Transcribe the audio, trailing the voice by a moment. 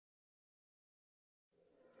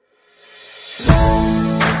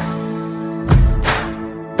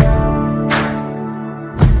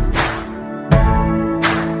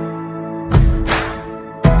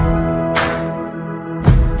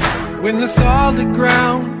solid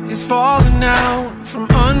ground is falling out from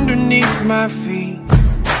underneath my feet.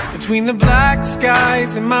 Between the black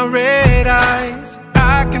skies and my red eyes,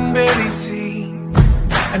 I can barely see.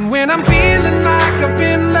 And when I'm feeling like I've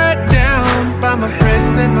been let down by my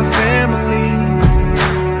friends and my family,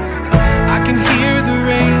 I can hear the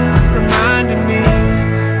rain reminding me.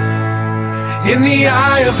 In the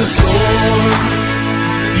eye of the storm,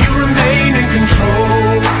 you remain in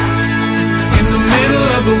control. In the middle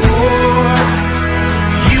of the war,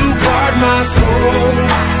 you guard my soul.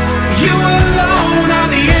 You alone are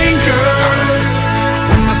the anchor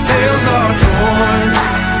when my sails are torn.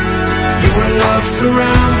 Your love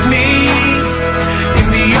surrounds me in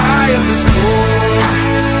the eye of the storm.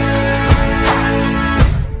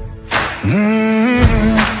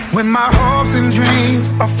 When my hopes and dreams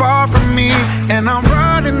are far from me and I'm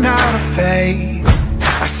running out of faith,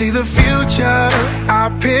 I see the future I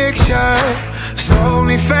picture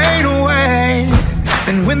slowly fade away.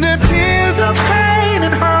 And when the tears of pain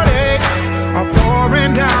and heartache are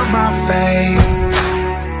pouring down my face,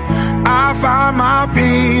 I find my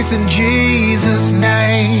peace in Jesus'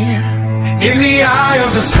 name. In the eye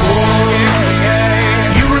of the storm,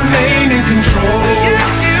 you remain in control.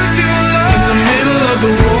 Yes, you do, Lord. In the middle of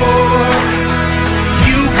the war,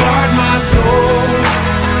 you guard my soul.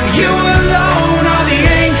 You alone are the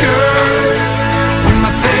anchor when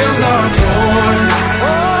my sails are torn.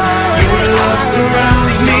 Your love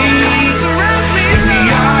surrounds me in the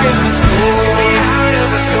eye of the storm.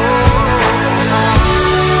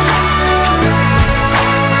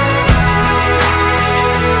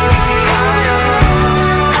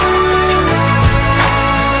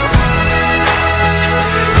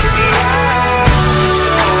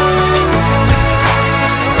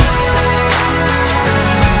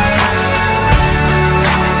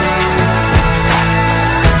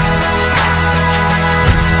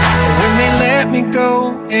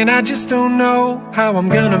 And I just don't know how I'm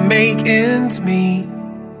gonna make ends meet.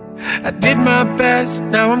 I did my best,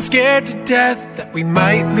 now I'm scared to death that we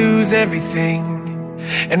might lose everything.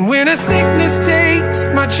 And when a sickness takes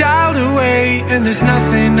my child away and there's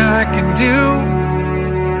nothing I can do,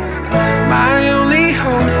 my only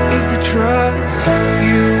hope is to trust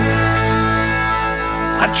you.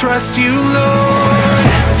 I trust you, Lord.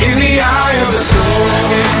 In the eye of the storm,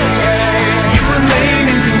 you remain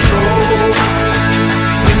in control.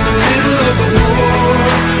 Middle of the war,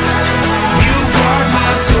 you guard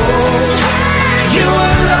my soul. You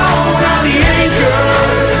alone are the anchor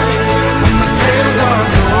when my sails are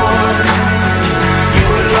torn.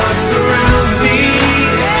 Your love surrounds me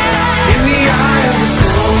in the eye of the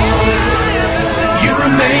storm. You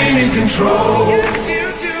remain in control.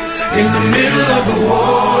 In the middle of the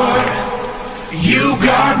war, you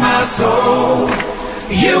guard my soul.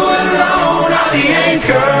 You alone are the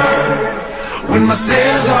anchor when my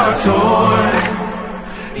sails are torn.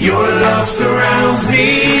 Your love surrounds me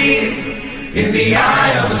in the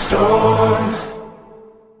eye of the storm.